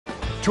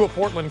To a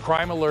Portland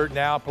crime alert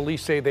now.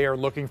 Police say they are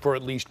looking for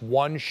at least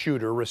one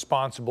shooter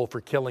responsible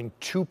for killing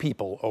 2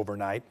 people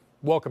overnight.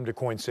 Welcome to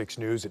KOIN 6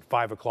 News at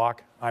 5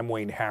 o'clock. I'm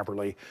Wayne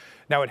Haverly.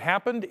 Now, it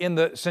happened in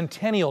the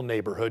Centennial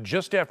neighborhood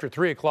just after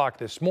 3 o'clock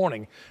this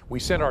morning. We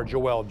sent our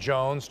Joelle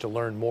Jones to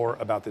learn more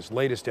about this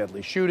latest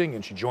deadly shooting,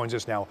 and she joins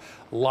us now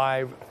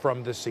live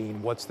from the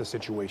scene. What's the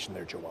situation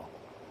there, Joelle?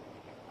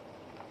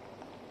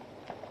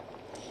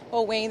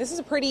 Well, Wayne, this is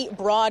a pretty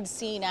broad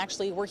scene,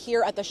 actually. We're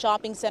here at the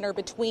shopping center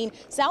between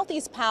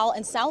Southeast Powell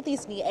and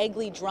Southeast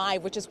Neagley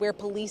Drive, which is where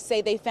police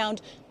say they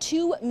found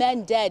 2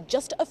 men dead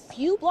just a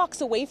few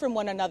blocks away from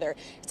one another.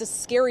 It's a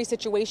scary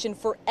situation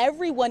for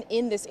everyone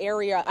in this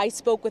area. I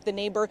spoke with the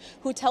neighbor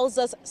who tells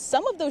us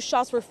some of those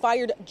shots were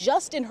fired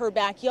just in her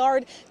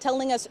backyard,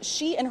 telling us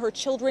she and her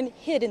children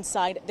hid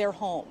inside their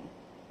home.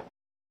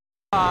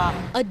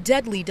 A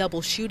deadly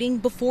double shooting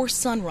before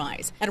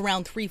sunrise. At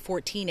around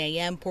 3:14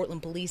 a.m.,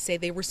 Portland police say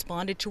they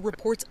responded to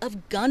reports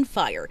of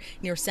gunfire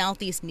near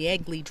Southeast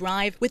Neagley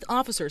Drive, with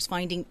officers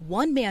finding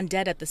 1 man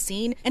dead at the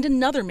scene and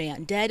another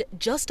man dead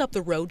just up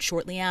the road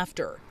shortly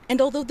after. And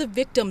although the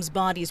victims'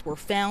 bodies were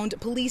found,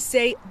 police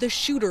say the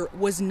shooter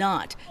was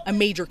not. A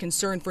major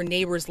concern for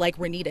neighbors like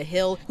Renita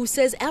Hill, who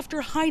says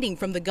after hiding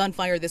from the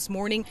gunfire this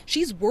morning,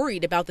 she's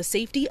worried about the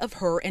safety of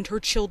her and her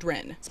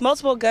children. It's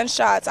multiple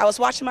gunshots. I was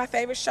watching my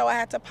favorite show. I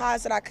had to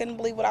pause it. I couldn't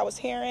believe what I was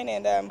hearing,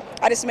 and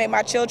I just made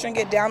my children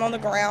get down on the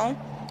ground.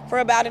 For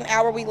about an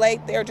hour, we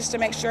laid there just to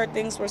make sure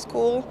things was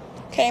cool.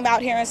 Came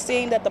out here and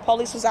seeing that the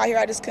police was out here,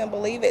 I just couldn't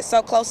believe it.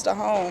 So close to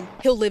home.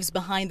 Hill lives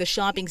behind the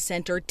shopping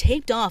center,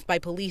 taped off by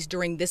police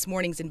during this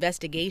morning's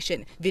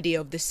investigation. Video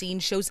of the scene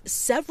shows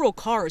several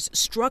cars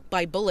struck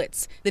by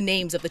bullets. The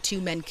names of the 2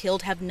 men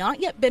killed have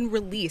not yet been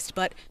released,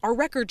 but our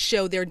records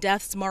show their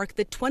deaths mark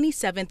the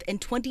 27th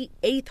and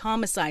 28th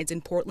homicides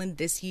in Portland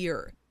this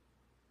year.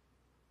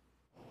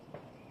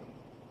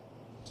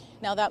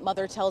 Now, that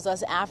mother tells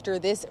us after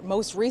this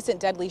most recent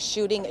deadly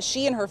shooting,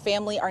 she and her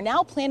family are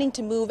now planning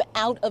to move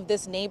out of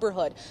this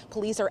neighborhood.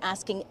 Police are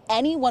asking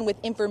anyone with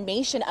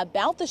information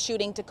about the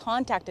shooting to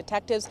contact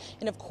detectives.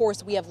 And of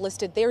course, we have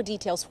listed their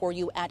details for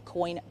you at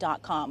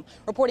KOIN.com.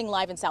 Reporting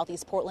live in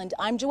Southeast Portland,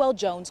 I'm Joelle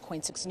Jones,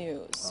 KOIN 6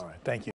 News. All right, thank you.